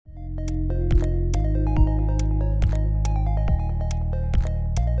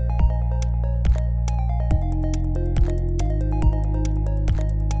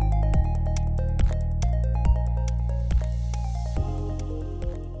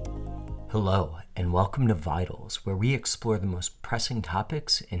Hello, and welcome to Vitals, where we explore the most pressing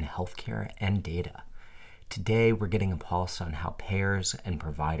topics in healthcare and data. Today, we're getting a pulse on how payers and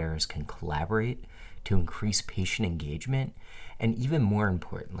providers can collaborate to increase patient engagement, and even more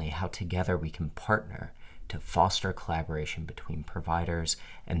importantly, how together we can partner to foster collaboration between providers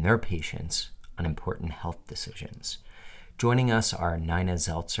and their patients on important health decisions. Joining us are Nina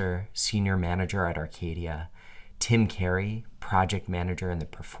Zeltzer, Senior Manager at Arcadia, Tim Carey, Project Manager in the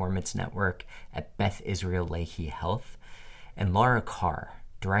Performance Network at Beth Israel Lahey Health, and Laura Carr,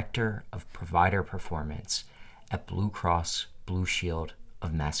 Director of Provider Performance at Blue Cross Blue Shield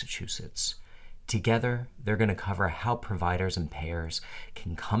of Massachusetts. Together, they're going to cover how providers and payers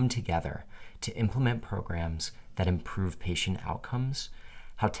can come together to implement programs that improve patient outcomes,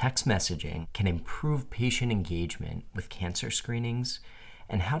 how text messaging can improve patient engagement with cancer screenings,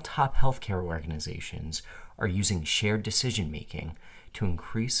 and how top healthcare organizations are using shared decision-making to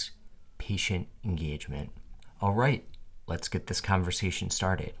increase patient engagement. All right, let's get this conversation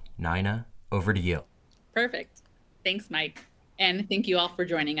started. Nina, over to you. Perfect. Thanks, Mike. And thank you all for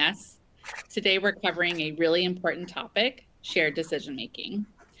joining us. Today, we're covering a really important topic, shared decision-making.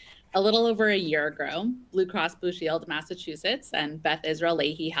 A little over a year ago, Blue Cross Blue Shield of Massachusetts and Beth Israel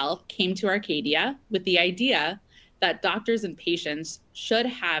Lahey Health came to Arcadia with the idea that doctors and patients should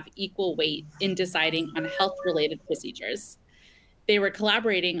have equal weight in deciding on health-related procedures. They were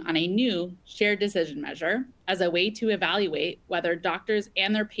collaborating on a new shared decision measure as a way to evaluate whether doctors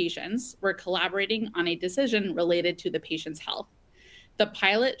and their patients were collaborating on a decision related to the patient's health. The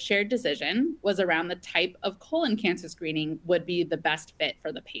pilot shared decision was around the type of colon cancer screening would be the best fit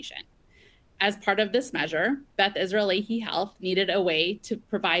for the patient. As part of this measure, Beth Israel Lahey Health needed a way to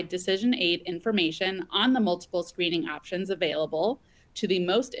provide decision aid information on the multiple screening options available to the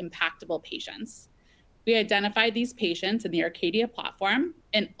most impactable patients. We identified these patients in the Arcadia platform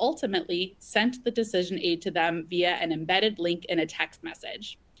and ultimately sent the decision aid to them via an embedded link in a text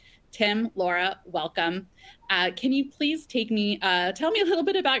message. Tim, Laura, welcome. Can you please tell me a little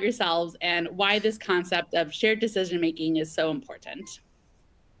bit about yourselves and why this concept of shared decision-making is so important?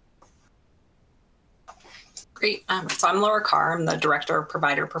 Great. So I'm Laura Carr. I'm the Director of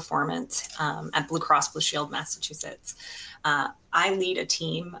Provider Performance at Blue Cross Blue Shield, Massachusetts. I lead a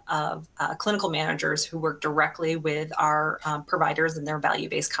team of clinical managers who work directly with our providers and their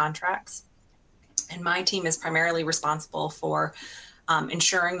value-based contracts. And my team is primarily responsible for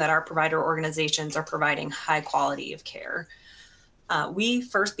ensuring that our provider organizations are providing high quality of care. We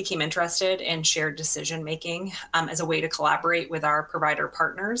first became interested in shared decision-making as a way to collaborate with our provider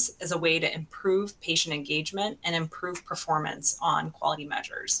partners, as a way to improve patient engagement and improve performance on quality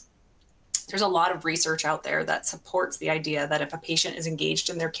measures. There's a lot of research out there that supports the idea that if a patient is engaged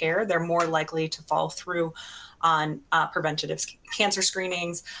in their care, they're more likely to follow through on preventative cancer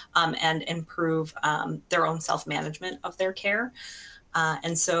screenings and improve their own self-management of their care.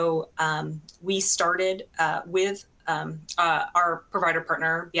 And so we started with our provider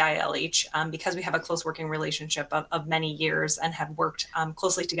partner, BILH, because we have a close working relationship of many years and have worked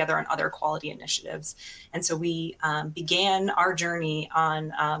closely together on other quality initiatives. And so we began our journey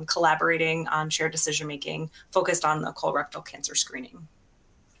on collaborating on shared decision-making focused on the colorectal cancer screening.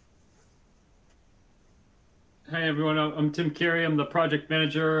 Hi, everyone. I'm Tim Carey. I'm the project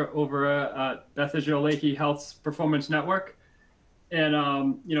manager over at Beth Israel Lahey Health's Performance Network. And,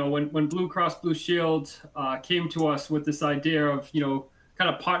 when Blue Cross Blue Shield came to us with this idea of,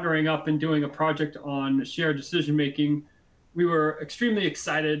 kind of partnering up and doing a project on shared decision-making, we were extremely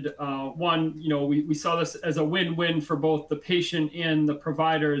excited. We saw this as a win-win for both the patient and the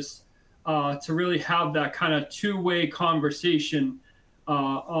providers to really have that kind of two-way conversation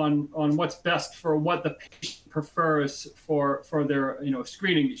on what's best for what the patient prefers for their,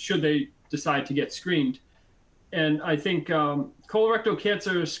 screening, should they decide to get screened. And I think colorectal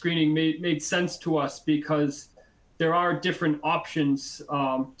cancer screening made sense to us because there are different options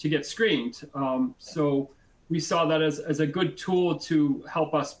to get screened. So we saw that as a good tool to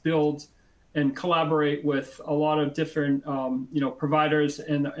help us build and collaborate with a lot of different providers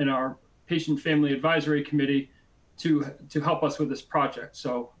and our patient family advisory committee to help us with this project.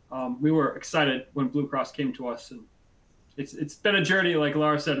 So we were excited when Blue Cross came to us, and it's been a journey. Like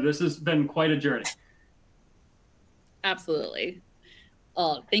Laura said, this has been quite a journey. Absolutely.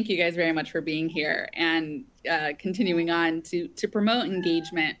 Well, thank you guys very much for being here and continuing on to promote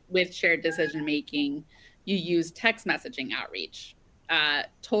engagement with shared decision-making. You use text messaging outreach.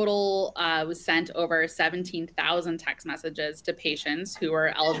 Total was sent over 17,000 text messages to patients who were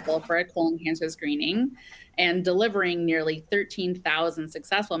eligible for a colon cancer screening and delivering nearly 13,000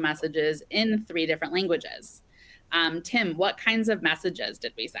 successful messages in 3 different languages. Tim, what kinds of messages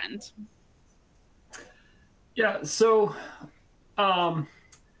did we send? Yeah. So to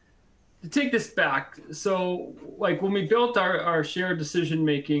take this back, so like when we built our shared decision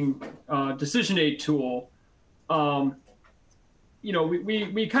making decision aid tool, um,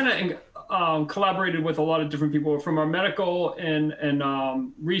 we kind of collaborated with a lot of different people from our medical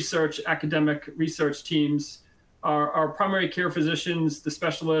and research, academic research teams, our primary care physicians, the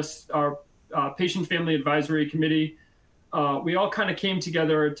specialists, our patient family advisory committee. We all kind of came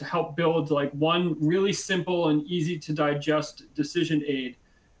together to help build like one really simple and easy to digest decision aid.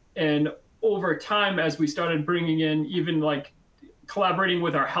 And over time, as we started bringing in even like collaborating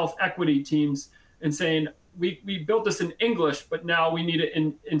with our health equity teams and saying, we built this in English, but now we need it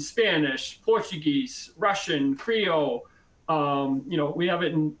in Spanish, Portuguese, Russian, Creole. We have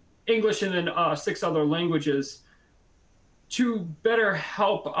it in English and then 6 other languages to better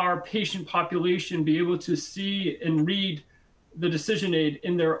help our patient population be able to see and read the decision aid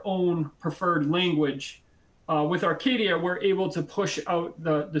in their own preferred language. With Arcadia, we're able to push out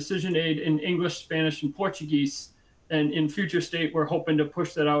the decision aid in English, Spanish, and Portuguese. And in future state, we're hoping to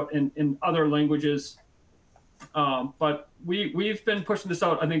push that out in other languages. But we've been pushing this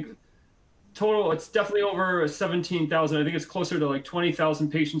out. I think total, it's definitely over 17,000. I think it's closer to like 20,000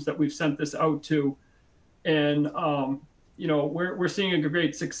 patients that we've sent this out to. And, we're seeing a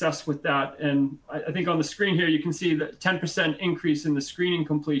great success with that. And I think on the screen here, you can see the 10% increase in the screening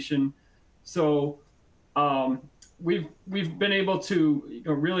completion. So we've been able to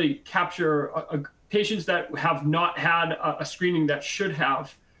really capture patients that have not had a screening that should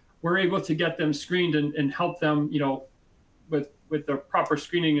have. We're able to get them screened and help them, with the proper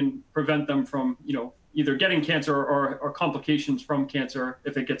screening and prevent them from, either getting cancer or complications from cancer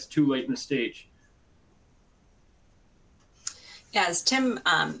if it gets too late in the stage. Yeah, as Tim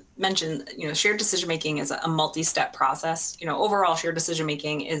mentioned, shared decision making is a multi-step process. Overall, shared decision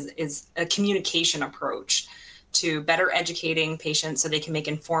making is a communication approach to better educating patients so they can make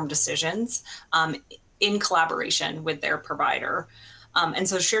informed decisions in collaboration with their provider. And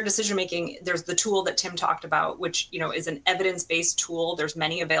so shared decision making, there's the tool that Tim talked about, which is an evidence-based tool. There's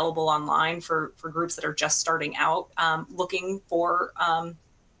many available online for groups that are just starting out looking for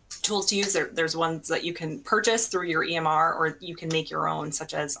tools to use. There's ones that you can purchase through your EMR, or you can make your own,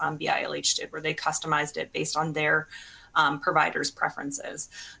 such as BILH did, where they customized it based on their provider's preferences.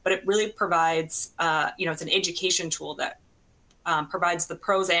 But it really provides, it's an education tool that provides the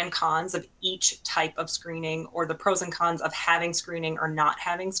pros and cons of each type of screening, or the pros and cons of having screening or not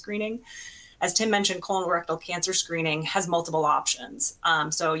having screening. As Tim mentioned, colorectal cancer screening has multiple options.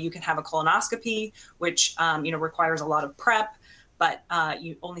 So you can have a colonoscopy, which requires a lot of prep, but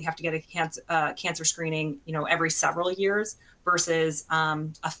you only have to get a cancer screening, every several years, versus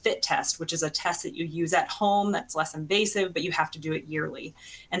a FIT test, which is a test that you use at home that's less invasive, but you have to do it yearly.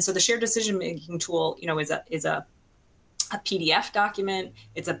 And so the shared decision-making tool, is a PDF document.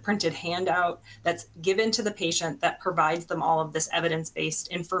 It's a printed handout that's given to the patient that provides them all of this evidence-based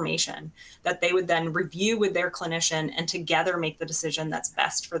information that they would then review with their clinician and together make the decision that's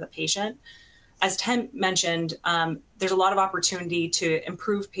best for the patient. As Tim mentioned, there's a lot of opportunity to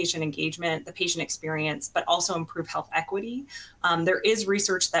improve patient engagement, the patient experience, but also improve health equity. There is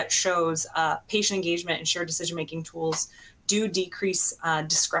research that shows patient engagement and shared decision-making tools do decrease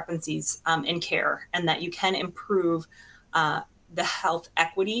discrepancies in care, and that you can improve the health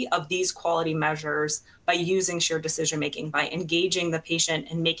equity of these quality measures by using shared decision-making, by engaging the patient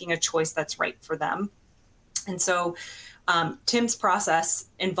and making a choice that's right for them. And so Tim's process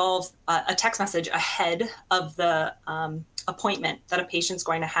involves a text message ahead of the appointment that a patient's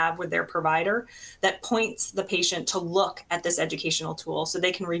going to have with their provider that points the patient to look at this educational tool so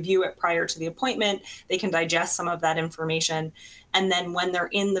they can review it prior to the appointment, they can digest some of that information, and then when they're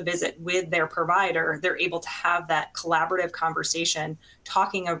in the visit with their provider, they're able to have that collaborative conversation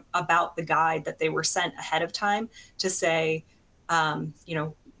talking about the guide that they were sent ahead of time to say,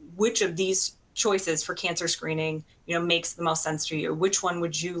 which of these choices for cancer screening, makes the most sense to you. Which one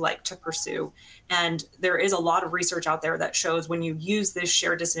would you like to pursue? And there is a lot of research out there that shows when you use this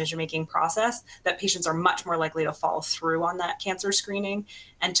shared decision-making process, that patients are much more likely to follow through on that cancer screening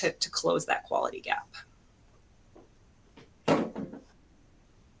and to close that quality gap. And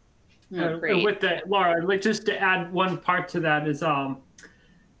with that, Laura, like just to add one part to that is,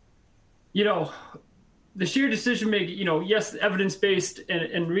 the shared decision making, yes, evidence-based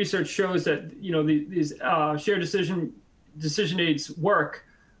and research shows that, these shared decision aids work.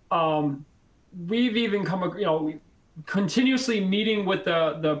 We've even continuously meeting with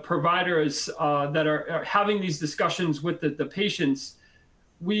the providers that are having these discussions with the patients.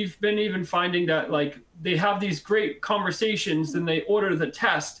 We've been even finding that like they have these great conversations and they order the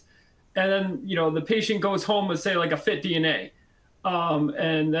test, and then, the patient goes home with, say, like a FIT DNA.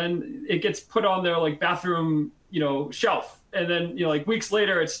 And then it gets put on their like bathroom, shelf. And then, like weeks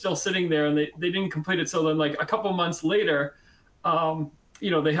later, it's still sitting there and they didn't complete it. So then like a couple months later,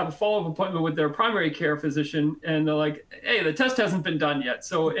 they have a follow-up appointment with their primary care physician and they're like, hey, the test hasn't been done yet.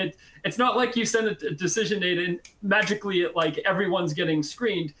 So it's not like you send a decision aid and magically like everyone's getting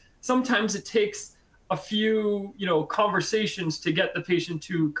screened. Sometimes it takes a few, conversations to get the patient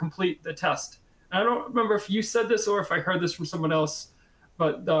to complete the test. I don't remember if you said this or if I heard this from someone else,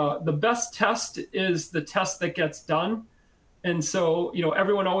 but the best test is the test that gets done. And so,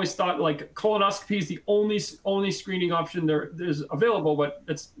 everyone always thought like colonoscopy is the only screening option there's available, but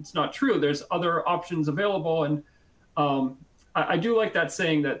it's not true. There's other options available. And I do like that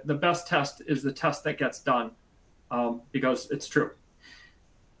saying that the best test is the test that gets done, because it's true.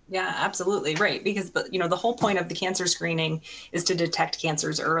 Yeah, absolutely. Right. Because, the whole point of the cancer screening is to detect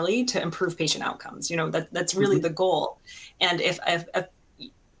cancers early to improve patient outcomes. That's really the goal. And if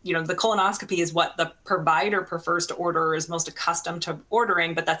the colonoscopy is what the provider prefers to order or is most accustomed to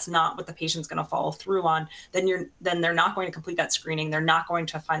ordering, but that's not what the patient's going to follow through on, then they're not going to complete that screening. They're not going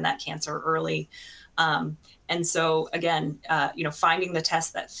to find that cancer early. And so again, finding the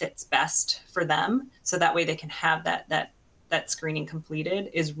test that fits best for them, so that way they can have that screening completed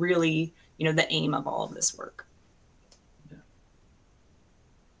is really, the aim of all of this work.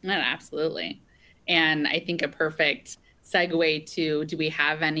 Yeah, absolutely. And I think a perfect segue to, do we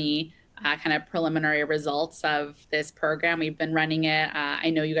have any kind of preliminary results of this program? We've been running it. I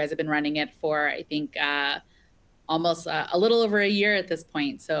know you guys have been running it for, I think, almost a little over a year at this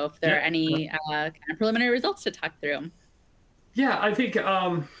point. So if there are any kind of preliminary results to talk through. Yeah, I think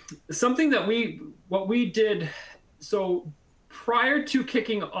something that what we did, so prior to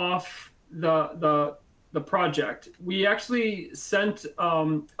kicking off the project, we actually sent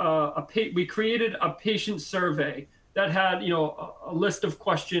we created a patient survey that had, a list of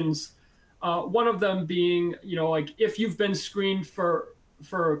questions. One of them being, like if you've been screened for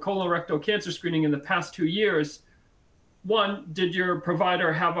colorectal cancer screening in the past 2 years, one, did your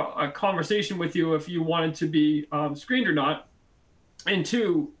provider have a conversation with you if you wanted to be screened or not? And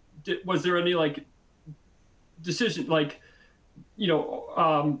two, was there any like decision, like,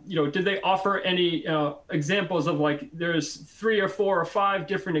 did they offer any examples of like, there's 3 or 4 or 5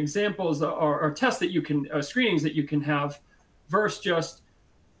 different examples or tests that you can, screenings that you can have, versus just,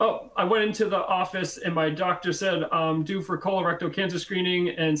 oh, I went into the office and my doctor said I'm due for colorectal cancer screening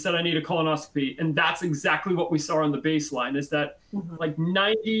and said I need a colonoscopy. And that's exactly what we saw on the baseline, is that like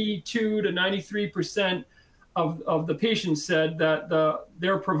 92 to 93% of the patients said that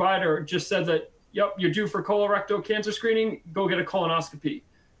their provider just said that, yep, you're due for colorectal cancer screening, go get a colonoscopy.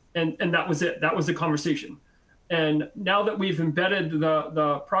 And that was it. That was the conversation. And now that we've embedded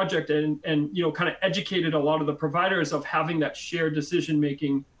the project and kind of educated a lot of the providers of having that shared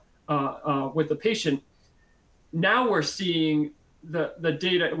decision-making with the patient, now we're seeing the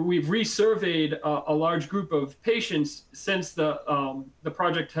data. We've resurveyed a large group of patients since the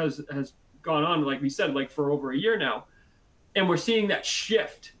project has gone on, like we said, like for over a year now. And we're seeing that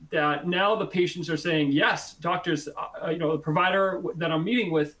shift, that now the patients are saying, yes, doctors, the provider that I'm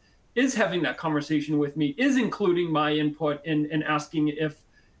meeting with is having that conversation with me, is including my input and asking if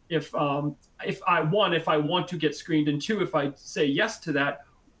I want to get screened, and two, if I say yes to that,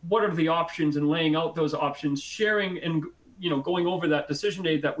 what are the options, and laying out those options, sharing and going over that decision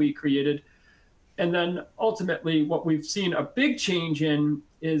aid that we created. And then ultimately what we've seen a big change in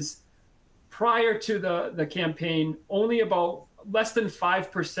is, prior to the campaign, only about less than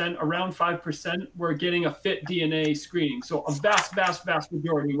 5%, around 5%, were getting a FIT DNA screening. So a vast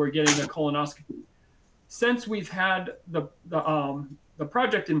majority were getting a colonoscopy. Since we've had the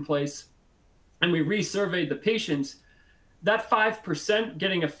project in place and we resurveyed the patients, that 5%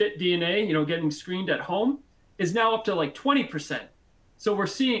 getting a FIT DNA, getting screened at home, is now up to like 20%. So we're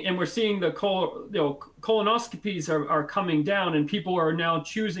seeing the colonoscopies are coming down, and people are now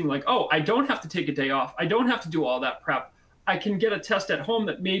choosing like, oh, I don't have to take a day off. I don't have to do all that prep. I can get a test at home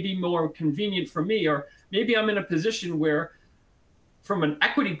that may be more convenient for me, or maybe I'm in a position where, from an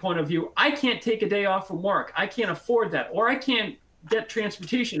equity point of view, I can't take a day off from work. I can't afford that, or I can't get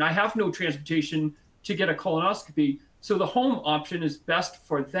transportation. I have no transportation to get a colonoscopy. So the home option is best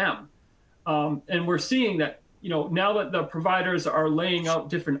for them. And we're seeing that, now that the providers are laying out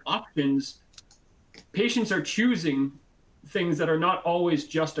different options, patients are choosing things that are not always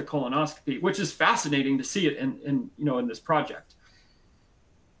just a colonoscopy, which is fascinating to see it in this project.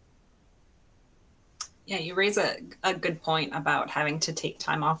 Yeah, you raise a good point about having to take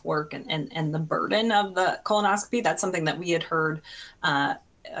time off work and the burden of the colonoscopy. That's something that we had heard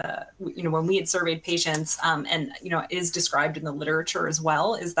when we had surveyed patients, and is described in the literature as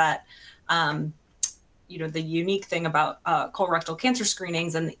well, is that the unique thing about colorectal cancer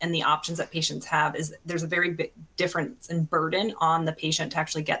screenings and the options that patients have is there's a very big difference in burden on the patient to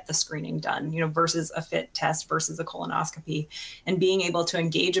actually get the screening done, versus a FIT test versus a colonoscopy. And being able to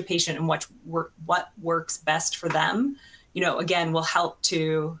engage a patient in what works best for them, again, will help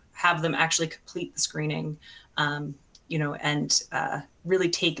to have them actually complete the screening, and really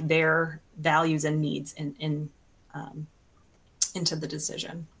take their values and needs into the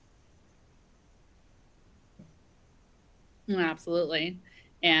decision. Absolutely.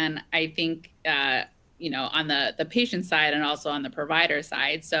 And I think, on the patient side and also on the provider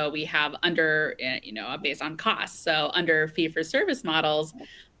side, so we have under, based on costs. So under fee-for-service models,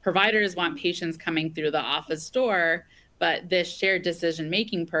 providers want patients coming through the office door, but this shared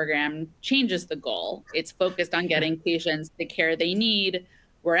decision-making program changes the goal. It's focused on getting patients the care they need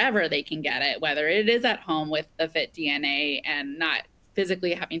wherever they can get it, whether it is at home with the FIT DNA and not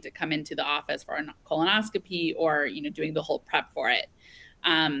physically having to come into the office for a colonoscopy or, doing the whole prep for it.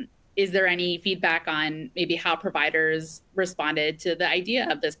 Is there any feedback on maybe how providers responded to the idea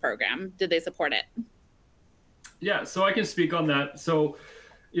of this program? Did they support it? Yeah, so I can speak on that. So,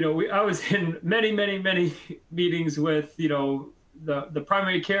 I was in many, many, many meetings with, the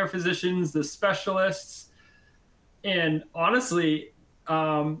primary care physicians, the specialists, and honestly,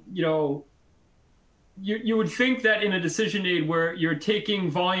 you would think that in a decision aid where you're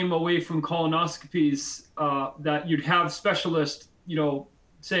taking volume away from colonoscopies, that you'd have specialists,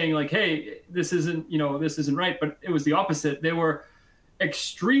 saying like, hey, this isn't right. But it was the opposite. They were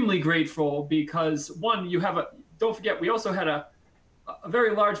extremely grateful because don't forget, we also had a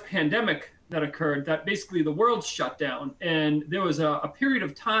very large pandemic that occurred that basically the world shut down. And there was a period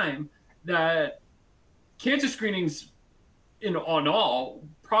of time that cancer screenings on all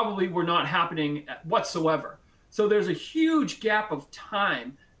probably were not happening whatsoever. So there's a huge gap of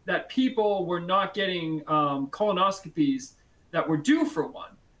time that people were not getting colonoscopies that were due for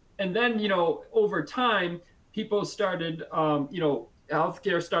one. And then, over time, people started,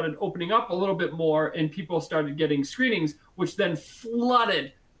 healthcare started opening up a little bit more and people started getting screenings, which then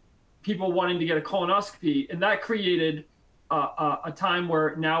flooded people wanting to get a colonoscopy. And that created a time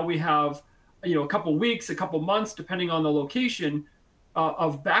where now we have, a couple weeks, a couple months, depending on the location,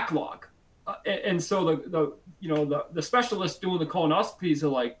 of backlog. And so the specialists doing the colonoscopies are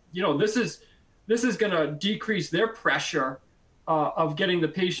like, this is going to decrease their pressure of getting the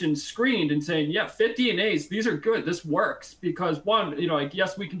patient screened and saying, yeah, FIT DNAs, these are good. This works because one,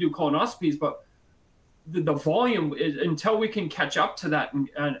 yes, we can do colonoscopies, but the volume is until we can catch up to that.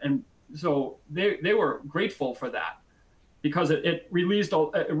 And so they were grateful for that because it released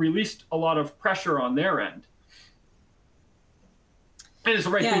a lot of pressure on their end. And it's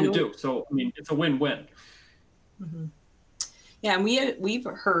the right thing to do. So, it's a win-win. Mm-hmm. Yeah, and we've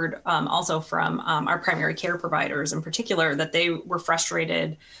heard also from our primary care providers in particular that they were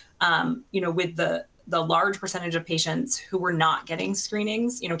frustrated, with the large percentage of patients who were not getting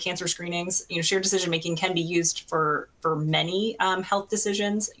screenings, cancer screenings. Shared decision-making can be used for many health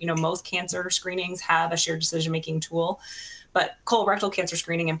decisions. Most cancer screenings have a shared decision-making tool. But colorectal cancer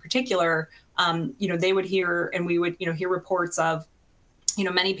screening in particular, they would hear, and we would, hear reports of,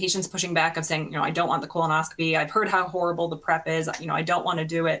 many patients pushing back of saying, I don't want the colonoscopy. I've heard how horrible the prep is. I don't want to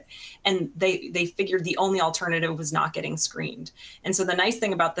do it. And they figured the only alternative was not getting screened. And so the nice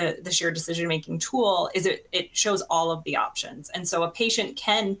thing about the shared decision-making tool is it shows all of the options. And so a patient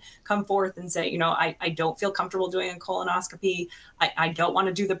can come forth and say, I don't feel comfortable doing a colonoscopy. I don't want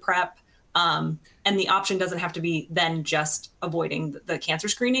to do the prep. And the option doesn't have to be then just avoiding the cancer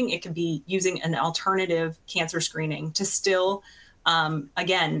screening. It could be using an alternative cancer screening to still,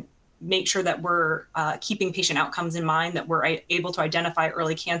 again, make sure that we're keeping patient outcomes in mind, that we're able to identify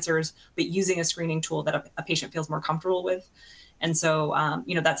early cancers, but using a screening tool that a patient feels more comfortable with. And so,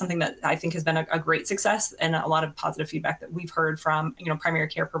 that's something that I think has been a great success and a lot of positive feedback that we've heard from, primary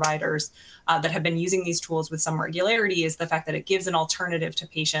care providers that have been using these tools with some regularity is the fact that it gives an alternative to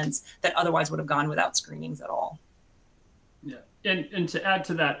patients that otherwise would have gone without screenings at all. Yeah. And to add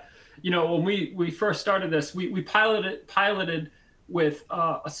to that, when we first started this, we piloted with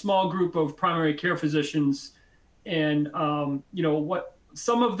a small group of primary care physicians. And, what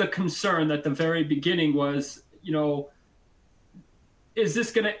some of the concern at the very beginning was, is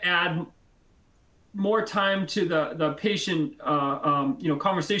this going to add more time to the patient,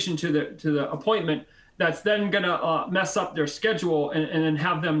 conversation to the appointment that's then going to mess up their schedule and then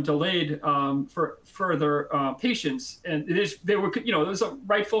have them delayed for further patients. And there was a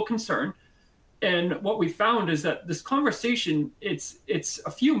rightful concern. And what we found is that this conversation, it's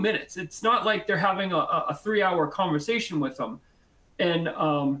a few minutes. It's not like they're having a 3-hour conversation with them. And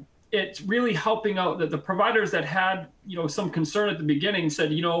it's really helping out that the providers that had, some concern at the beginning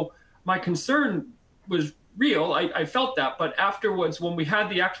said, my concern was real. I felt that. But afterwards, when we had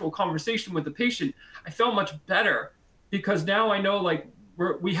the actual conversation with the patient, I felt much better, because now I know, like,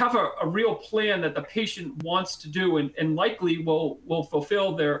 we have a real plan that the patient wants to do, and likely will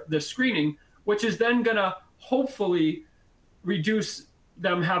fulfill their screening, which is then going to hopefully reduce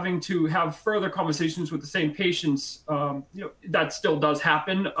them having to have further conversations with the same patients. That still does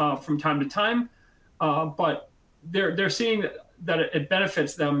happen from time to time, but they're seeing that it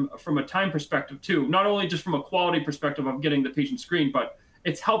benefits them from a time perspective too, not only just from a quality perspective of getting the patient screened, but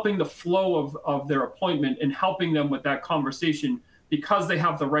it's helping the flow of their appointment and helping them with that conversation, because they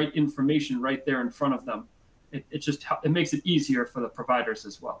have the right information right there in front of them. It makes it easier for the providers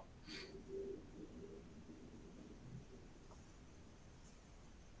as well.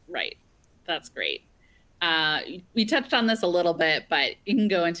 Right. That's great. We touched on this a little bit, but you can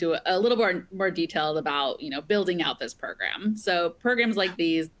go into a little more detailed about, building out this program. So programs like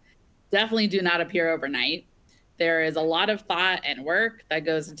these definitely do not appear overnight. There is a lot of thought and work that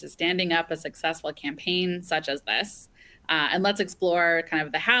goes into standing up a successful campaign such as this. And let's explore kind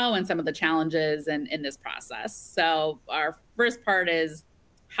of the how and some of the challenges in this process. So our first part is,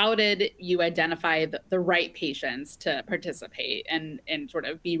 how did you identify the right patients to participate and sort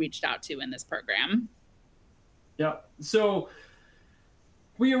of be reached out to in this program? Yeah. So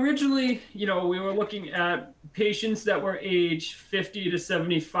we originally, we were looking at patients that were age 50 to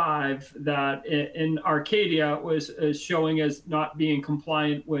 75 that in Arcadia was showing as not being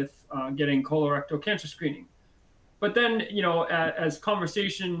compliant with getting colorectal cancer screening. But then, as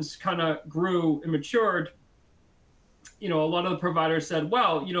conversations kind of grew and matured, a lot of the providers said,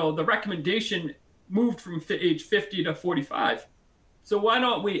 well, the recommendation moved from age 50 to 45. So why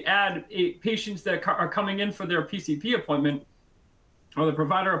don't we add patients that are coming in for their PCP appointment or the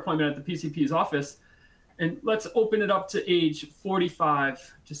provider appointment at the PCP's office, and let's open it up to age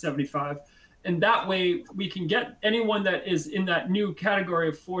 45 to 75. And that way we can get anyone that is in that new category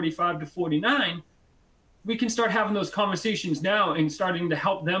of 45 to 49. We can start having those conversations now and starting to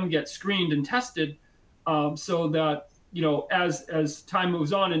help them get screened and tested, so that, as time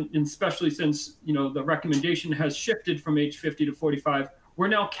moves on, and especially since, the recommendation has shifted from age 50 to 45, we're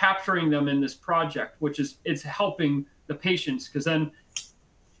now capturing them in this project, it's helping the patients, because then,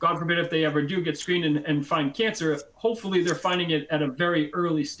 God forbid, if they ever do get screened and find cancer, hopefully they're finding it at a very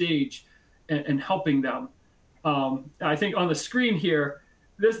early stage and helping them. I think on the screen here,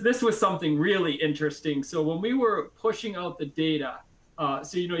 this was something really interesting. So when we were pushing out the data,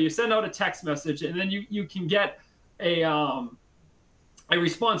 so you send out a text message, and then you can get a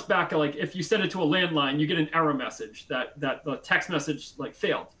response back. Like if you send it to a landline, you get an error message that the text message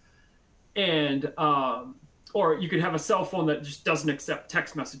failed, and or you could have a cell phone that just doesn't accept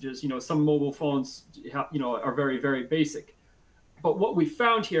text messages. Some mobile phones are very, very basic. But what we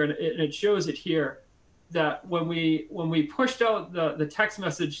found here, and it shows it here, that when we pushed out the text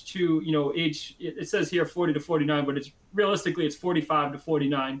message to age, it says here 40 to 49, but realistically it's 45 to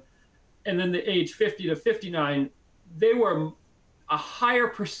 49, and then the age 50 to 59, they were a higher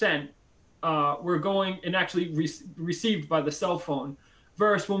percent were going and actually received by the cell phone,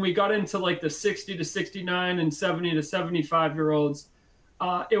 versus when we got into the 60 to 69 and 70 to 75 year olds,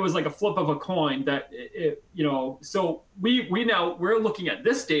 it was like a flip of a coin. So we're looking at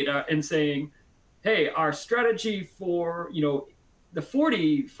this data and saying, hey, our strategy for the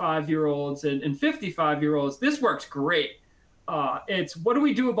 45-year-olds and 55-year-olds, this works great. It's what do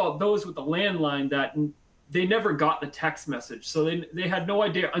we do about those with the landline that they never got the text message? So they had no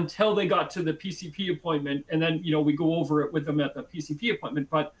idea until they got to the PCP appointment, and then we go over it with them at the PCP appointment.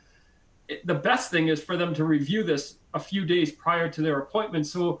 But the best thing is for them to review this a few days prior to their appointment,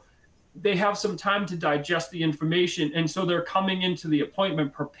 so they have some time to digest the information, and so they're coming into the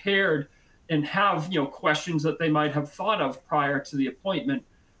appointment prepared and have questions that they might have thought of prior to the appointment.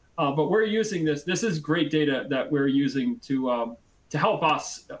 But we're using this. This is great data that we're using to help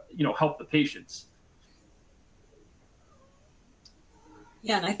us, help the patients.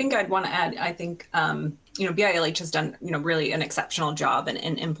 Yeah, and I think I'd want to add, I think, BILH has done, really an exceptional job in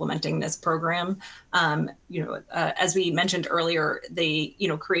implementing this program. As we mentioned earlier, they,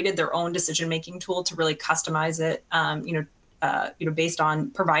 created their own decision-making tool to really customize it, based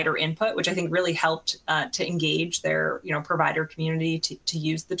on provider input, which I think really helped to engage their, provider community to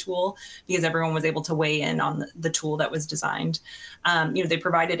use the tool, because everyone was able to weigh in on the tool that was designed. They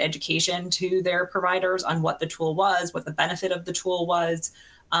provided education to their providers on what the tool was, what the benefit of the tool was.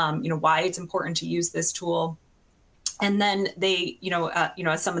 why it's important to use this tool. And then they,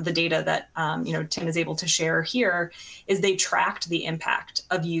 as some of the data that, Tim is able to share here, is they tracked the impact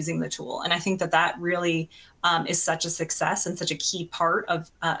of using the tool. And I think that really is such a success and such a key part of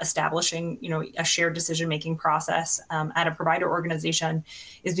establishing, a shared decision-making process at a provider organization,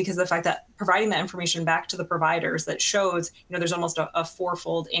 is because of the fact that providing that information back to the providers that shows, there's almost a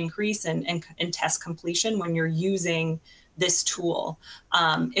fourfold increase in test completion when you're using this tool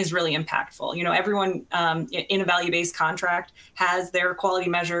is really impactful. Everyone in a value-based contract has their quality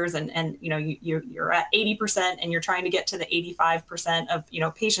measures, and you're at 80% and you're trying to get to the 85%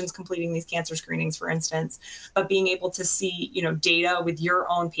 of patients completing these cancer screenings, for instance. But being able to see data with your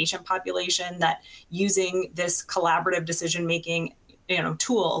own patient population, that using this collaborative decision-making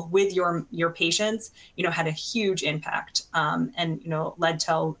tool with your patients, had a huge impact, and led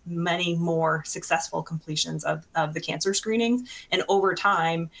to many more successful completions of the cancer screenings. And over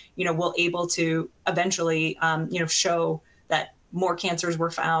time, we'll able to eventually, show that more cancers were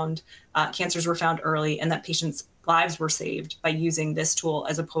found early, and that patients' lives were saved by using this tool,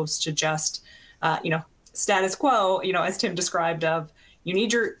 as opposed to just, status quo, as Tim described, of you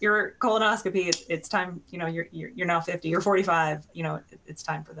need your colonoscopy. It's time. You're now 50. You're 45. It's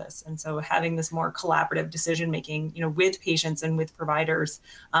time for this. And so having this more collaborative decision making, with patients and with providers,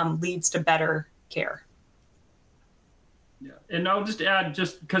 leads to better care. Yeah, and I'll just add,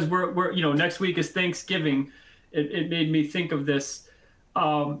 just because we're next week is Thanksgiving, it made me think of this.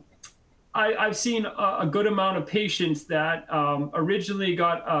 I've seen a good amount of patients that originally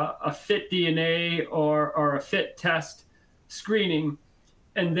got a FIT DNA or a FIT test screening.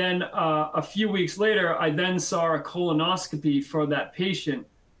 And then a few weeks later, I then saw a colonoscopy for that patient,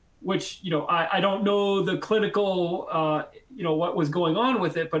 which, I don't know the clinical, what was going on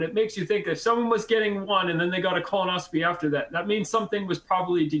with it, but it makes you think that if someone was getting one and then they got a colonoscopy after that, that means something was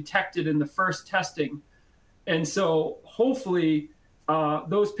probably detected in the first testing. And so hopefully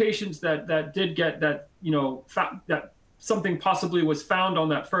those patients that did get that, that something possibly was found on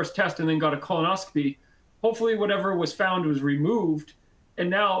that first test and then got a colonoscopy, hopefully whatever was found was removed. And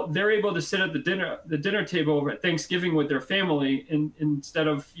now they're able to sit at the dinner table over at Thanksgiving with their family, instead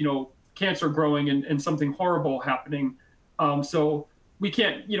of cancer growing and something horrible happening. So we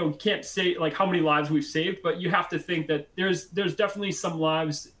can't say like how many lives we've saved, but you have to think that there's definitely some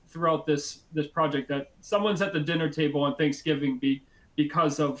lives throughout this project that someone's at the dinner table on Thanksgiving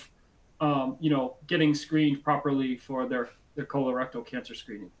because of getting screened properly for their colorectal cancer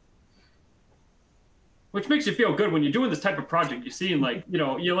screening. Which makes you feel good when you're doing this type of project. You're seeing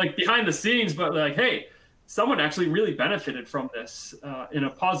you're like behind the scenes, but like, hey, someone actually really benefited from this in a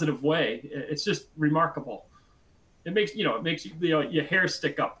positive way. It's just remarkable. It makes your hair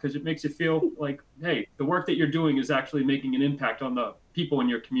stick up, because it makes you feel like, hey, the work that you're doing is actually making an impact on the people in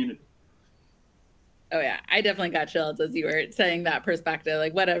your community. Oh yeah, I definitely got chills as you were saying that perspective.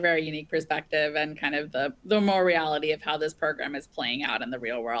 Like, what a very unique perspective, and kind of the more reality of how this program is playing out in the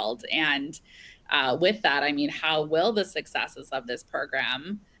real world. And with that, I mean, how will the successes of this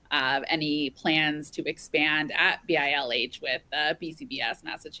program, any plans to expand at BILH with BCBS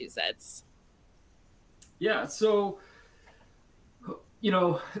Massachusetts? Yeah, so,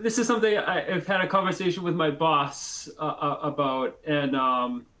 this is something I've had a conversation with my boss about,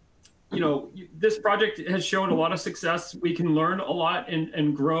 and, this project has shown a lot of success. We can learn a lot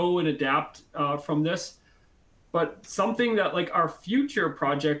and grow and adapt from this. But something that, like, our future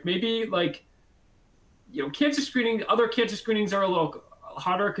project, maybe like, cancer screening, other cancer screenings are a little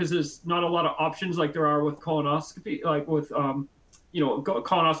harder because there's not a lot of options like there are with colonoscopy, like with,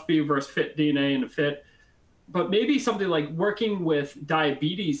 colonoscopy versus FIT DNA and a FIT. But maybe something like working with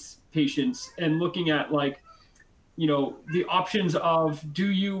diabetes patients and looking at, like, the options of, do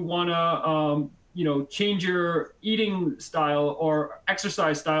you want to, change your eating style or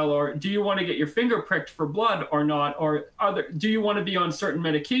exercise style, or do you want to get your finger pricked for blood or not? Or do you want to be on certain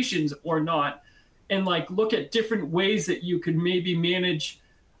medications or not? And like, look at different ways that you could maybe manage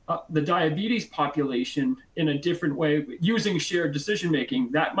the diabetes population in a different way using shared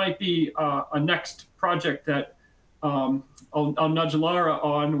decision-making. That might be a next project that I'll nudge Laura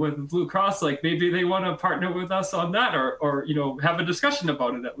on with Blue Cross. Like, maybe they want to partner with us on that, or have a discussion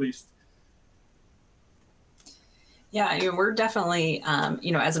about it at least. Yeah, we're definitely,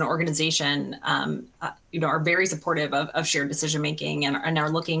 as an organization, are very supportive of shared decision making, and are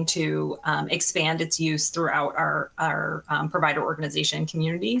looking to expand its use throughout our provider organization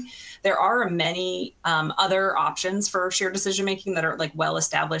community. There are many other options for shared decision making that are like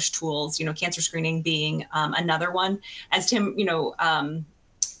well-established tools. Cancer screening being another one. As Tim,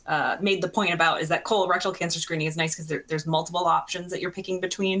 made the point about is that colorectal cancer screening is nice because there's multiple options that you're picking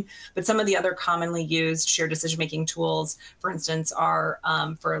between. But some of the other commonly used shared decision-making tools, for instance, are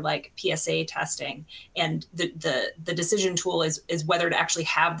for like PSA testing. And the decision tool is whether to actually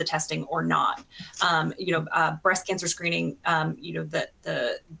have the testing or not. Breast cancer screening,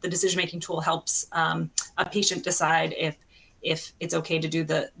 the decision-making tool helps a patient decide if it's okay to do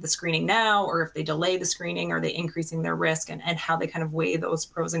the screening now, or if they delay the screening, are they increasing their risk, and how they kind of weigh those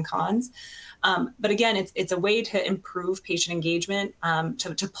pros and cons. But again, it's a way to improve patient engagement,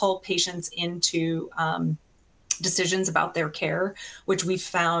 to pull patients into decisions about their care, which we've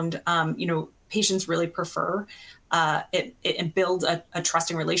found, patients really prefer. It builds a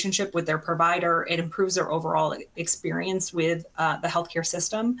trusting relationship with their provider. It improves their overall experience with the healthcare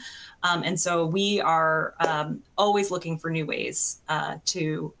system. And so we are always looking for new ways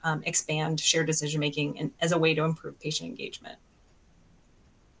to expand shared decision-making as a way to improve patient engagement.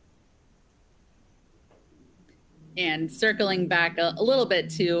 And circling back a little bit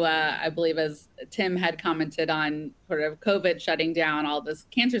to, I believe, as Tim had commented on sort of COVID shutting down all this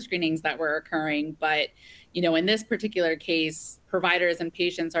cancer screenings that were occurring. But, in this particular case, providers and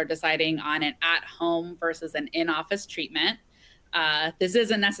patients are deciding on an at-home versus an in-office treatment. This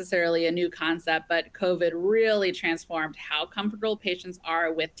isn't necessarily a new concept, but COVID really transformed how comfortable patients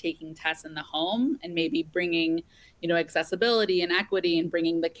are with taking tests in the home, and maybe bringing, accessibility and equity, and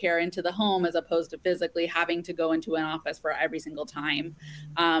bringing the care into the home as opposed to physically having to go into an office for every single time.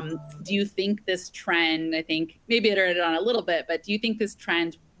 Do you think this trend, I think maybe iterated on a little bit, but do you think this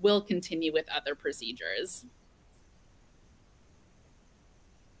trend will continue with other procedures?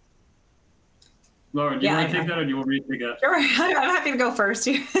 Laura, do you want to take that, or do you want me to take it? Sure, I'm happy to go first.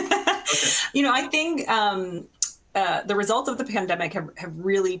 Okay. I think the results of the pandemic have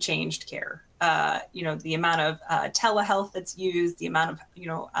really changed care. The amount of telehealth that's used, the amount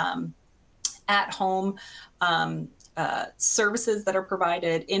of, at-home services that are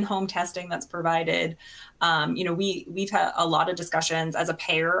provided, in-home testing that's provided. We've had a lot of discussions as a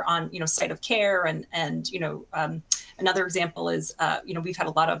payer on, site of care, and another example is, we've had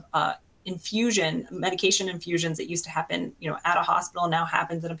a lot of medication infusions that used to happen, at a hospital now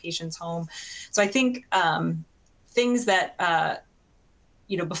happens in a patient's home. So I think things that,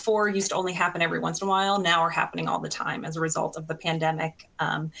 before used to only happen every once in a while now are happening all the time as a result of the pandemic,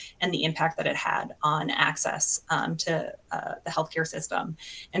 and the impact that it had on access to the healthcare system.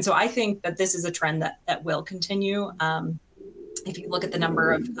 And so I think that this is a trend that will continue. If you look at the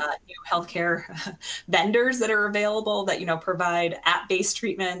number of new healthcare vendors that are available that, provide app-based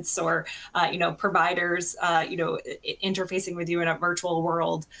treatments, or, providers, interfacing with you in a virtual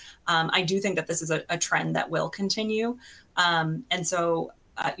world, I do think that this is a trend that will continue. And so,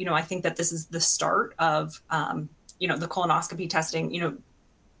 I think that this is the start of, the colonoscopy testing,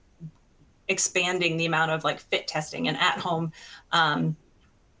 expanding the amount of FIT testing and at-home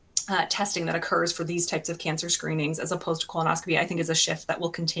testing that occurs for these types of cancer screenings, as opposed to colonoscopy, I think is a shift that will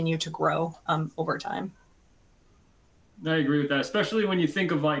continue to grow over time. I agree with that, especially when you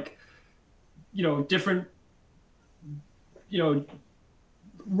think of different,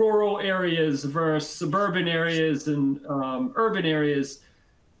 rural areas versus suburban areas and urban areas.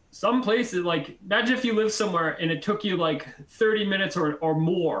 Some places, imagine if you live somewhere and it took you 30 minutes or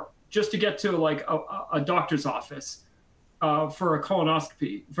more just to get to a doctor's office for a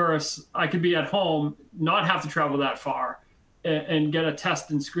colonoscopy, versus I could be at home, not have to travel that far, and get a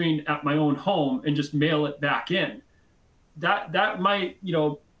test and screen at my own home and just mail it back in. That might,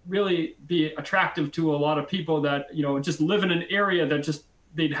 really be attractive to a lot of people that, just live in an area that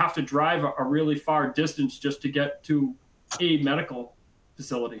they'd have to drive a really far distance just to get to a medical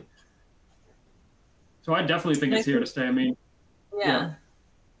facility. So I definitely think it's here to stay. I mean, yeah.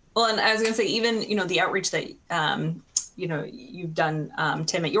 Well, and I was going to say, even, the outreach that, you've done,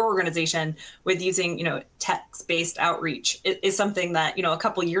 Tim, at your organization with using, text-based outreach is something that, a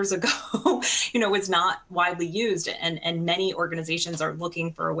couple years ago, was not widely used. And many organizations are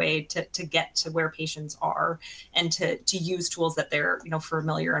looking for a way to get to where patients are, and to use tools that they're,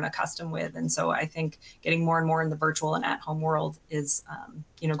 familiar and accustomed with. And so I think getting more and more in the virtual and at-home world is,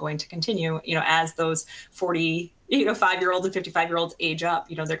 going to continue, as those 5-year-olds and 55-year-olds age up,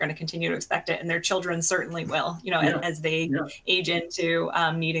 they're going to continue to expect it, and their children certainly will, as they age into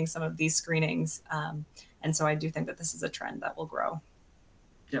needing some of these screenings. And so I do think that this is a trend that will grow.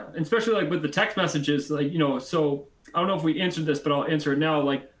 Yeah, and especially with the text messages, so I don't know if we answered this, but I'll answer it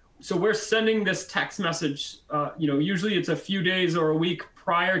now. So we're sending this text message, usually it's a few days or a week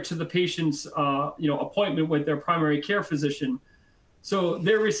prior to the patient's, appointment with their primary care physician. So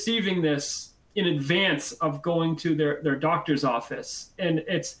they're receiving this in advance of going to their doctor's office. And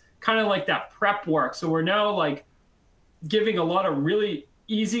it's kind of like that prep work. So we're now like giving a lot of really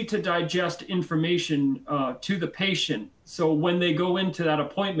easy to digest information to the patient. So when they go into that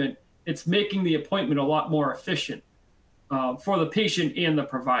appointment, it's making the appointment a lot more efficient for the patient and the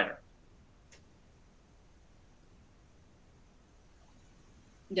provider.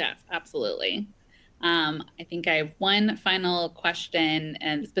 Yes, absolutely. I think I have one final question,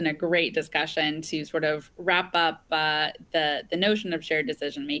 and it's been a great discussion to sort of wrap up the notion of shared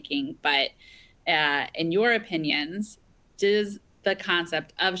decision making. But in your opinions, does the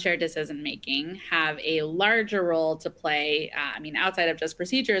concept of shared decision making have a larger role to play? I mean, outside of just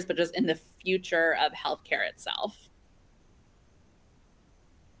procedures, but just in the future of healthcare itself?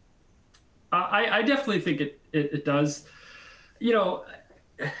 I definitely think it does. You know,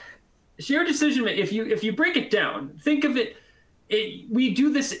 shared decision making, if you break it down, think of it, we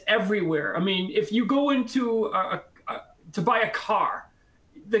do this everywhere. I mean, if you go into to buy a car,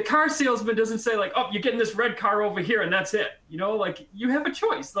 the car salesman doesn't say like, oh, you're getting this red car over here and that's it. You know, like you have a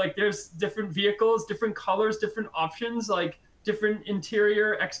choice. Like there's different vehicles, different colors, different options, like different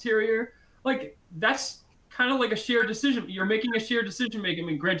interior, exterior. Like that's kind of like a shared decision. You're making a shared decision making. I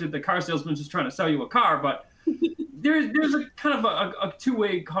mean, granted, the car salesman's just trying to sell you a car, but there's a kind of a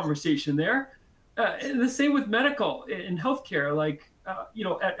two-way conversation there. And the same with medical in healthcare. Like you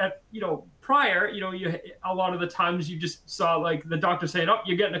know, at you know, prior, you know, a lot of the times you just saw like the doctor saying, "Oh,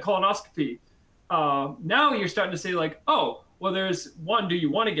 you're getting a colonoscopy." Now you're starting to say like, "Oh, well, there's one, do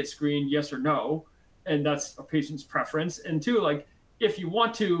you want to get screened? Yes or no?" And that's a patient's preference. And two, like if you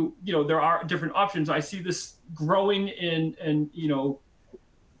want to, you know, there are different options. I see this growing in you know,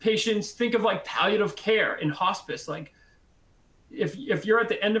 patients. Think of like palliative care in hospice. Like if you're at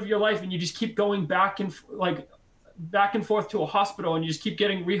the end of your life and you just keep going back and forth to a hospital and you just keep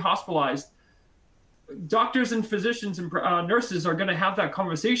getting rehospitalized, doctors and physicians and nurses are going to have that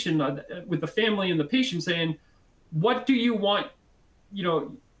conversation with the family and the patient saying, what do you want? You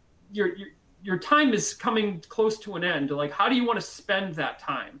know, your time is coming close to an end. Like, how do you want to spend that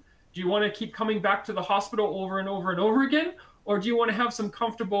time? Do you want to keep coming back to the hospital over and over and over again? Or do you want to have some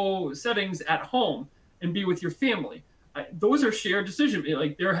comfortable settings at home and be with your family? Those are shared decisions.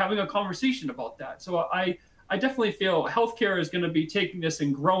 Like they're having a conversation about that. So I definitely feel healthcare is going to be taking this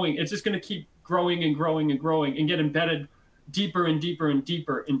and growing. It's just going to keep growing and growing and growing and get embedded deeper and deeper and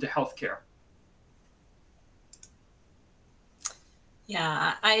deeper into healthcare.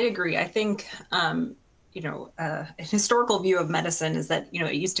 Yeah, I agree. I think, you know, a historical view of medicine is that, you know,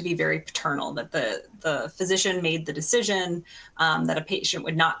 it used to be very paternal, that the physician made the decision, that a patient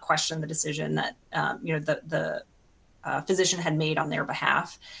would not question the decision that, you know, the physician had made on their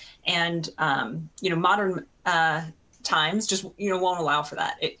behalf. And, you know, modern times just, you know, won't allow for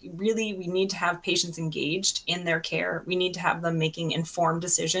that. We need to have patients engaged in their care. We need to have them making informed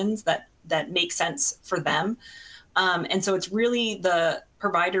decisions that make sense for them. And so it's really the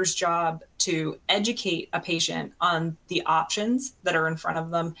provider's job to educate a patient on the options that are in front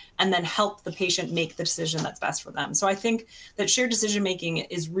of them and then help the patient make the decision that's best for them. So I think that shared decision making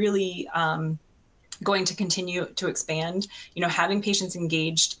is really going to continue to expand. You know, having patients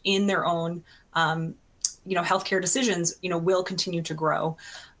engaged in their own you know, healthcare decisions, you know, will continue to grow.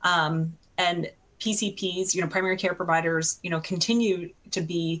 And PCPs, you know, primary care providers, you know, continue to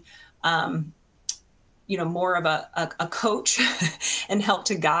be you know, more of a coach and help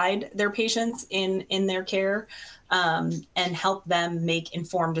to guide their patients in their care, and help them make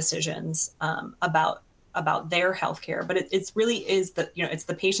informed decisions about their healthcare. But it's really is you know, it's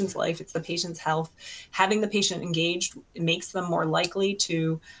the patient's life, it's the patient's health. Having the patient engaged, it makes them more likely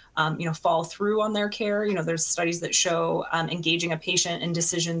to you know, fall through on their care. You know, there's studies that show engaging a patient in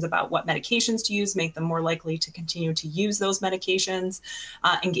decisions about what medications to use make them more likely to continue to use those medications.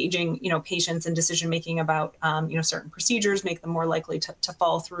 Engaging, you know, patients in decision making about you know, certain procedures make them more likely to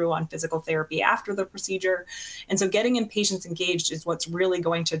fall through on physical therapy after the procedure. And so getting in patients engaged is what's really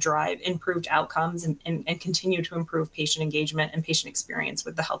going to drive improved outcomes and continue to improve patient engagement and patient experience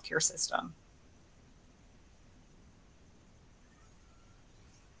with the healthcare system.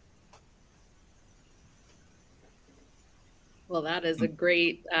 Well, that is a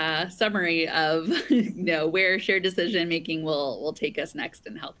great summary of you know, where shared decision making will take us next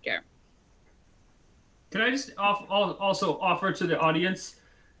in healthcare. Can I just also offer to the audience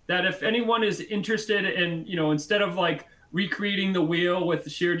that if anyone is interested in, you know, instead of like recreating the wheel with the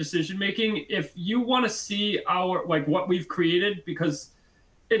shared decision making, if you want to see our like what we've created, because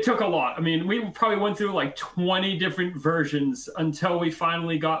it took a lot. I mean, we probably went through like 20 different versions until we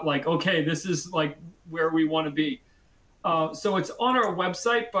finally got like, okay, this is like where we want to be. So it's on our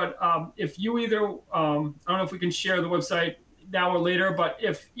website, but if you either, I don't know if we can share the website now or later, but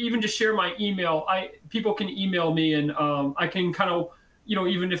if even just share my email, people can email me, and I can kind of,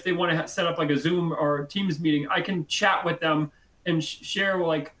 even if they want to set up like a Zoom or Teams meeting, I can chat with them and share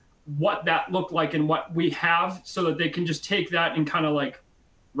like what that looked like and what we have, so that they can just take that and kind of like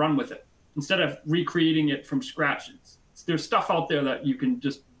run with it instead of recreating it from scratch. There's stuff out there that you can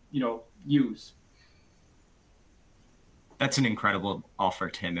just, use. That's an incredible offer,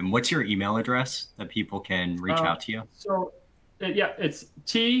 Tim. And what's your email address that people can reach out to you? So, yeah, it's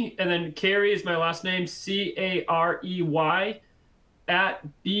T, and then Carey is my last name, Carey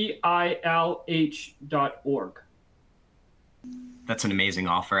 @bilh.org. That's an amazing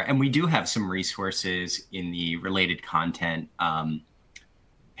offer. And we do have some resources in the related content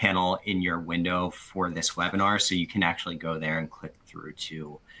panel in your window for this webinar. So you can actually go there and click through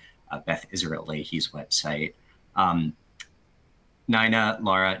to Beth Israel Lahey's website. Nina,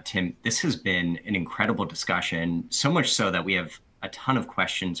 Laura, Tim, this has been an incredible discussion, so much so that we have a ton of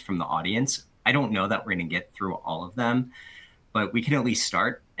questions from the audience. I don't know that we're going to get through all of them, but we can at least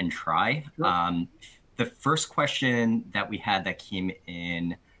start and try. Sure. The first question that we had that came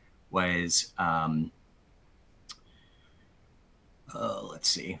in was, let's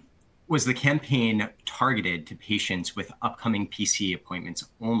see, was the campaign targeted to patients with upcoming PC appointments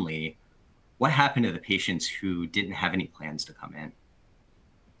only? What happened to the patients who didn't have any plans to come in?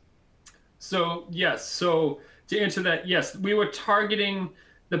 So yes, so to answer that, yes, we were targeting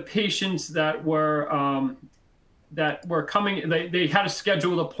the patients that were coming. They had a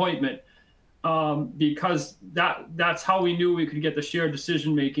scheduled appointment because that's how we knew we could get the shared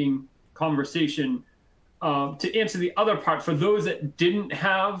decision-making conversation. To answer the other part, for those that didn't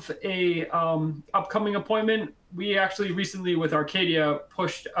have a upcoming appointment, we actually recently with Arcadia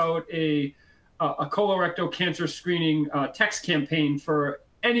pushed out a colorectal cancer screening text campaign for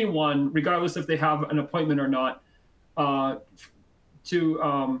anyone, regardless if they have an appointment or not,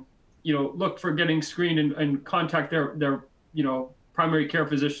 to look for getting screened and contact their primary care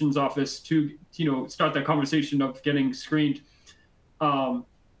physician's office to start that conversation of getting screened. So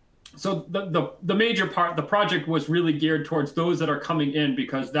the major part, the project was really geared towards those that are coming in,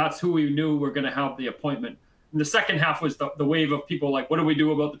 because that's who we knew were going to have the appointment. And the second half was the wave of people like, what do we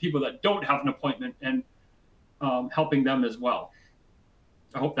do about the people that don't have an appointment, and helping them as well.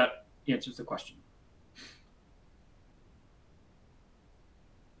 I hope that answers the question.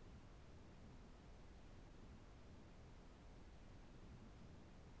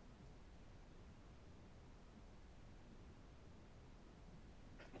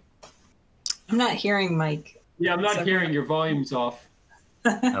 I'm not hearing Mike. Yeah, I'm not hearing. Your volume's off.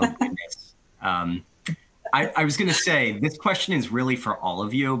 Oh, goodness. I was going to say, this question is really for all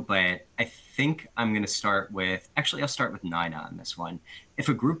of you, but I think I'm going to start with, actually, I'll start with Nina on this one. If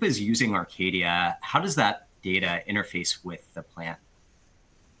a group is using Arcadia, how does that data interface with the plan?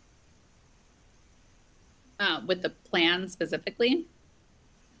 With the plan specifically?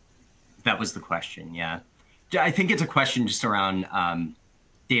 That was the question, yeah. I think it's a question just around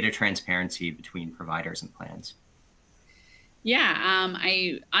data transparency between providers and plans. Yeah,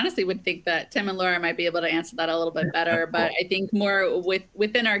 I honestly would think that Tim and Laura might be able to answer that a little bit better, but I think more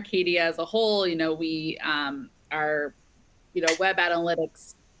within Arcadia as a whole, we our web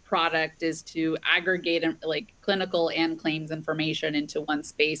analytics product is to aggregate like clinical and claims information into one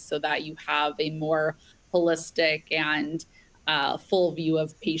space so that you have a more holistic and full view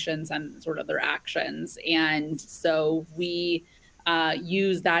of patients and sort of their actions. And so we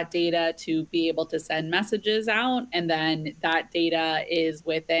use that data to be able to send messages out. And then that data is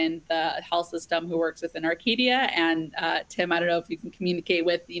within the health system who works within Arcadia. And Tim, I don't know if you can communicate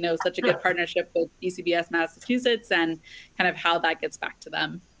with, such a good partnership with PCBS Massachusetts and kind of how that gets back to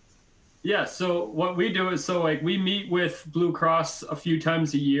them. Yeah, so what we do is, we meet with Blue Cross a few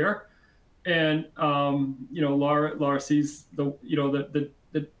times a year. And, Laura sees the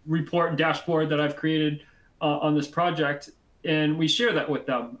report and dashboard that I've created on this project. And we share that with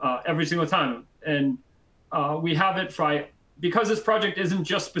them every single time. And we have it because this project isn't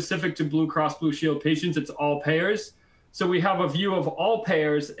just specific to Blue Cross Blue Shield patients, it's all payers. So we have a view of all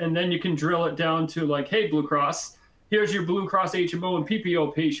payers, and then you can drill it down to like, hey, Blue Cross, here's your Blue Cross HMO and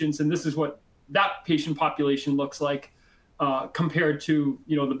PPO patients, and this is what that patient population looks like compared to,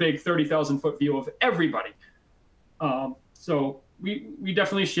 the big 30,000-foot view of everybody. So we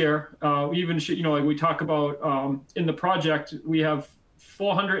definitely share. We even, we talk about in the project, we have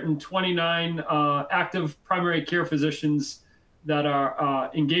 429 active primary care physicians that are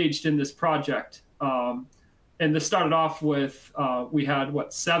engaged in this project. And this started off with, we had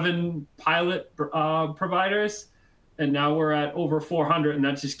 7 pilot providers. and now we're at over 400, and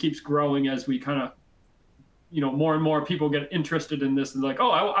that just keeps growing as we kind of, more and more people get interested in this and like,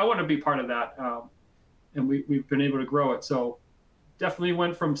 oh, I want to be part of that, and we've been able to grow it. So definitely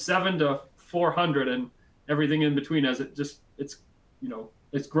went from 7 to 400 and everything in between as it's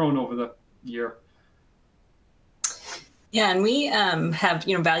grown over the year. Yeah, and we have,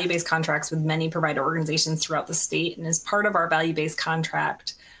 value-based contracts with many provider organizations throughout the state. And as part of our value-based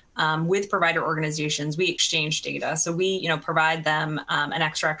contract with provider organizations, we exchange data. So we, provide them an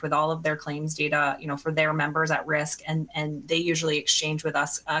extract with all of their claims data, for their members at risk. And they usually exchange with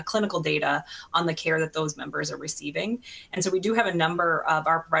us clinical data on the care that those members are receiving. And so we do have a number of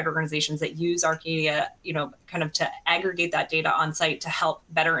our provider organizations that use Arcadia, kind of to aggregate that data on site to help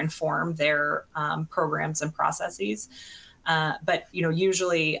better inform their programs and processes. But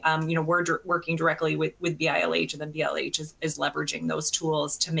usually, we're working directly with BILH, and then BILH is leveraging those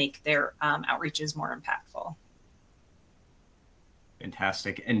tools to make their outreaches more impactful.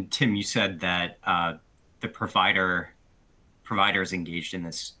 Fantastic. And Tim, you said that the providers engaged in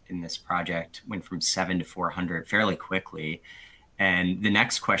this project went from 7 to 400 fairly quickly. And the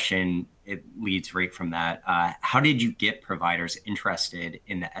next question, it leads right from that. How did you get providers interested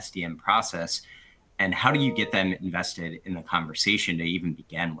in the SDM process? And how do you get them invested in the conversation to even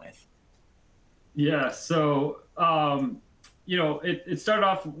begin with? Yeah, so, it started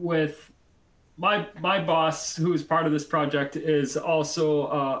off with my boss, who's part of this project, is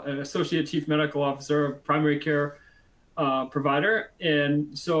also an associate chief medical officer of primary care provider.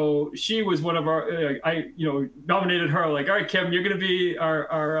 And so she was one of our, I nominated her, like, all right, Kim, you're going to be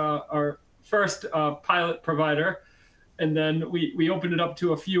our first pilot provider. And then we opened it up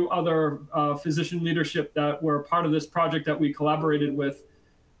to a few other physician leadership that were part of this project that we collaborated with.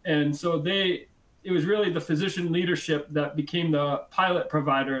 And so it was really the physician leadership that became the pilot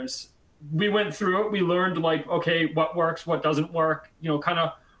providers. We went through it. We learned, like, okay, what works, what doesn't work, kind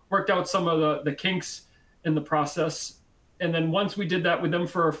of worked out some of the kinks in the process. And then once we did that with them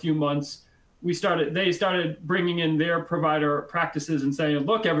for a few months, they started bringing in their provider practices and saying,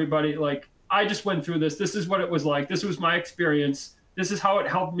 look, everybody, like, I just went through this. This is what it was like. This was my experience. This is how it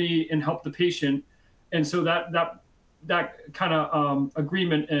helped me and helped the patient. And so that kind of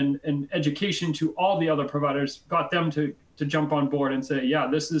agreement and education to all the other providers got them to jump on board and say, yeah,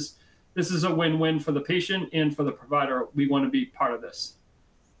 this is a win-win for the patient and for the provider. We want to be part of this.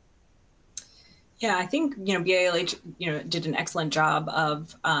 Yeah, I think, BILH, did an excellent job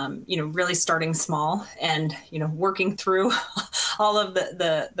of, really starting small and, working through all of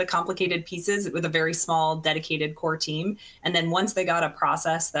the complicated pieces with a very small, dedicated core team. And then once they got a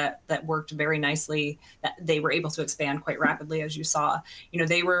process that worked very nicely, that they were able to expand quite rapidly, as you saw.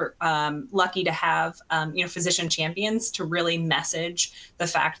 They were lucky to have, physician champions to really message the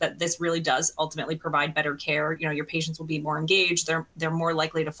fact that this really does ultimately provide better care. Your patients will be more engaged. They're more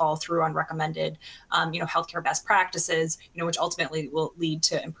likely to follow through on recommended healthcare best practices, which ultimately will lead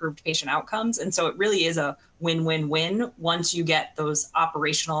to improved patient outcomes. And so it really is a win-win-win once you get those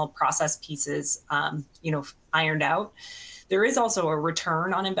operational process pieces, ironed out. There is also a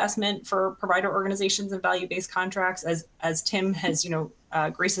return on investment for provider organizations and value-based contracts. As Tim has,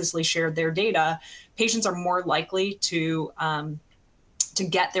 graciously shared their data, patients are more likely to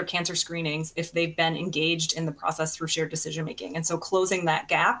get their cancer screenings if they've been engaged in the process through shared decision making. And so closing that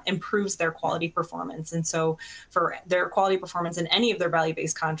gap improves their quality performance. And so for their quality performance in any of their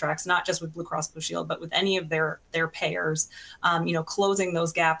value-based contracts, not just with Blue Cross Blue Shield, but with any of their payers, closing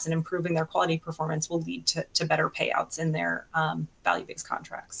those gaps and improving their quality performance will lead to better payouts in their value-based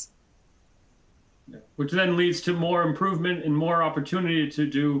contracts. Yeah. Which then leads to more improvement and more opportunity to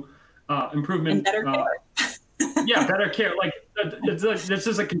do improvement. And better care. Yeah, better care. Like, this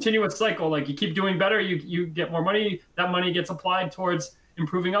is a continuous cycle. Like, you keep doing better, you get more money. That money gets applied towards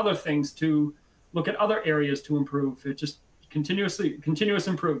improving other things, to look at other areas to improve. It just continuous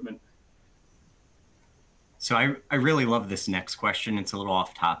improvement. So I really love this next question. It's a little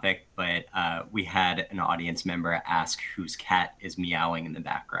off topic, but we had an audience member ask whose cat is meowing in the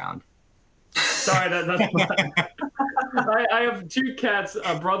background. Sorry, that's I have two cats,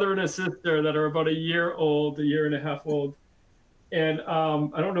 a brother and a sister, that are about a year and a half old. And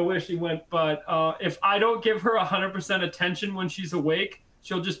I don't know where she went, but if I don't give her 100% attention when she's awake,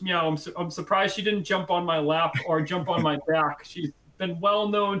 she'll just meow. I'm surprised she didn't jump on my lap or jump on my back. She's been well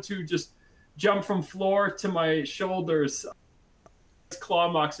known to just jump from floor to my shoulders, claw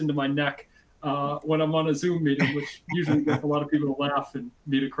marks into my neck when I'm on a Zoom meeting, which usually gets a lot of people to laugh and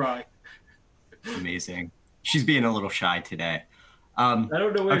me to cry. Amazing. She's being a little shy today. I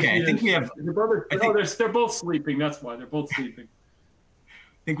don't know where she is. I think we have. They're both sleeping. That's why they're both sleeping.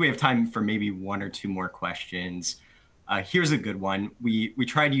 I think we have time for maybe one or two more questions. Here's a good one. We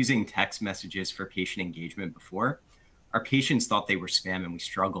tried using text messages for patient engagement before. Our patients thought they were spam and we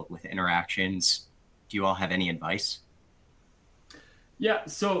struggled with interactions. Do you all have any advice? Yeah,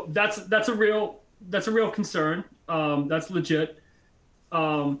 so that's a real concern. That's legit.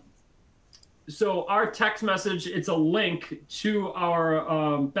 So our text message, it's a link to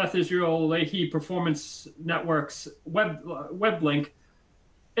our Beth Israel Lahey Performance Network's web link.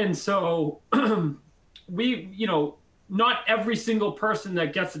 And so not every single person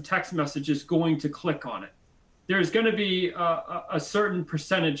that gets a text message is going to click on it. There's going to be a certain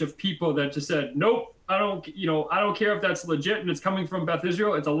percentage of people that just said, nope, I don't care if that's legit and it's coming from Beth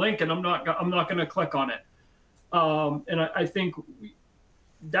Israel. It's a link and I'm not going to click on it. And I think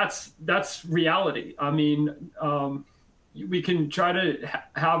that's reality. I mean, we can try to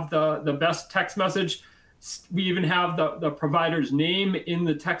have the best text message. We even have the provider's name in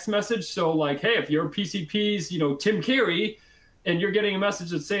the text message. So like, hey, if your PCP's, Tim Carey, and you're getting a message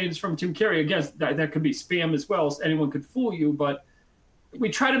that's saying it's from Tim Carey, again, that could be spam as well. So anyone could fool you, but we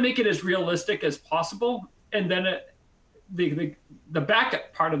try to make it as realistic as possible. And then the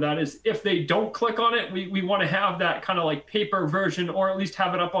backup part of that is if they don't click on it, we want to have that kind of like paper version, or at least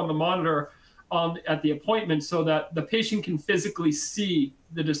have it up on the monitor at the appointment so that the patient can physically see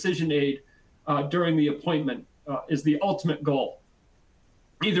the decision aid during the appointment is the ultimate goal.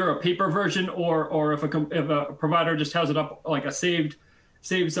 Either a paper version or if a provider just has it up like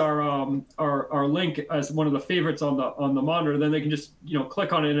saves our link as one of the favorites on the monitor, then they can just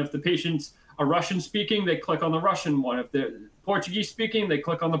click on it. And if the patient's a Russian speaking, they click on the Russian one. If they're Portuguese speaking, they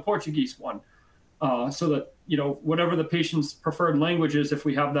click on the Portuguese one. So that whatever the patient's preferred language is, if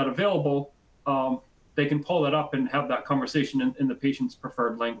we have that available, they can pull that up and have that conversation in the patient's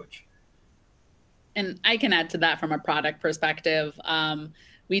preferred language. And I can add to that from a product perspective.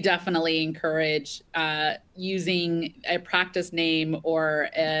 We definitely encourage using a practice name or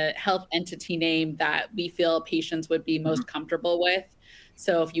a health entity name that we feel patients would be most comfortable with.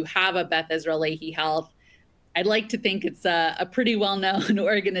 So if you have a Beth Israel Lahey Health, I'd like to think it's a pretty well-known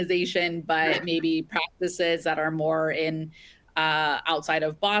organization, but maybe practices that are more in outside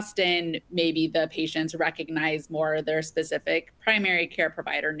of Boston, maybe the patients recognize more their specific primary care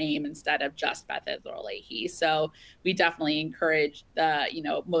provider name instead of just Beth Israel Lahey. So we definitely encourage the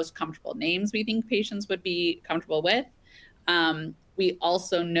most comfortable names we think patients would be comfortable with. We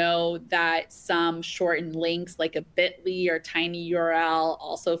also know that some shortened links like a bit.ly or tiny URL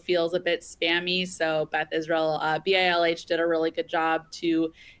also feels a bit spammy. So Beth Israel, BILH did a really good job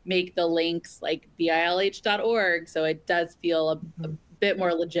to make the links like BILH.org. So it does feel a bit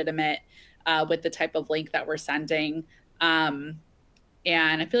more legitimate with the type of link that we're sending. And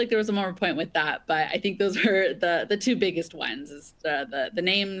I feel like there was a more point with that, but I think those are the two biggest ones, is the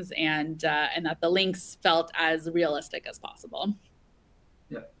names and that the links felt as realistic as possible.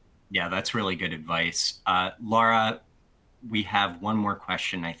 Yeah, that's really good advice. Laura, we have one more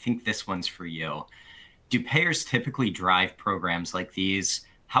question. I think this one's for you. Do payers typically drive programs like these?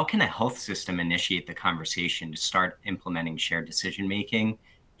 How can a health system initiate the conversation to start implementing shared decision-making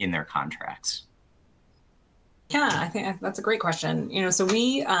in their contracts? Yeah, I think that's a great question. So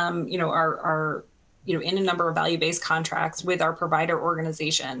we, are in a number of value-based contracts with our provider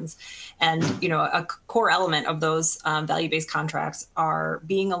organizations. And, a core element of those value-based contracts are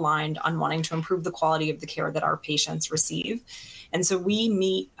being aligned on wanting to improve the quality of the care that our patients receive. And so we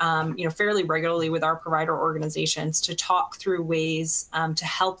meet, fairly regularly with our provider organizations to talk through ways to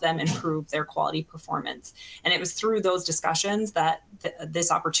help them improve their quality performance. And it was through those discussions that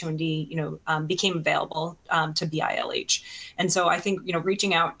this opportunity, became available to BILH. And so I think,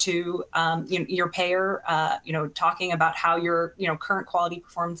 reaching out to, your payer, talking about how your, current quality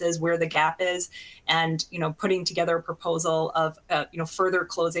performance is, where the gap is, and, putting together a proposal of, further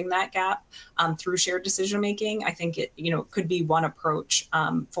closing that gap through shared decision-making, I think it, could be one approach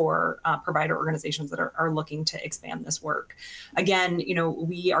for provider organizations that are looking to expand this work. Again,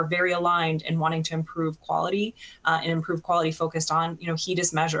 we are very aligned in wanting to improve quality and improve quality focused on,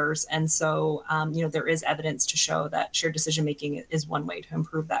 HEDIS measures. And so, there is evidence to show that shared decision-making is one way to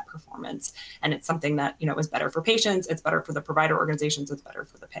improve that performance. And it's something that, is better for patients, it's better for the provider organizations, it's better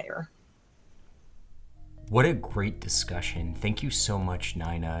for the payer. What a great discussion. Thank you so much,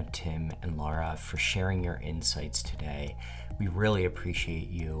 Nina, Tim, and Laura, for sharing your insights today. We really appreciate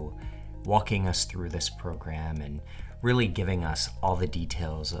you walking us through this program and really giving us all the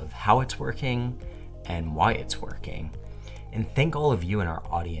details of how it's working and why it's working. And thank all of you in our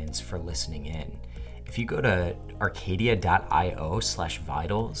audience for listening in. If you go to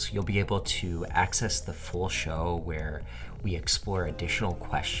arcadia.io/vitals, you'll be able to access the full show where we explore additional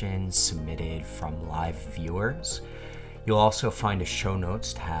questions submitted from live viewers. You'll also find a show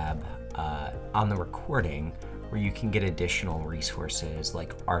notes tab on the recording where you can get additional resources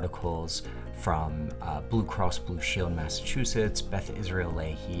like articles from Blue Cross Blue Shield Massachusetts, Beth Israel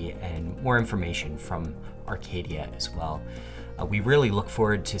Lahey, and more information from Arcadia as well. We really look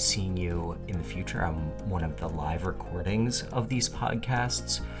forward to seeing you in the future on one of the live recordings of these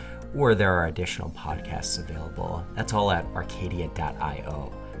podcasts, or there are additional podcasts available. That's all at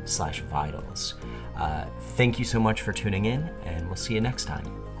arcadia.io/vitals. Thank you so much for tuning in, and we'll see you next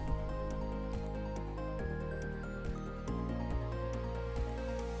time.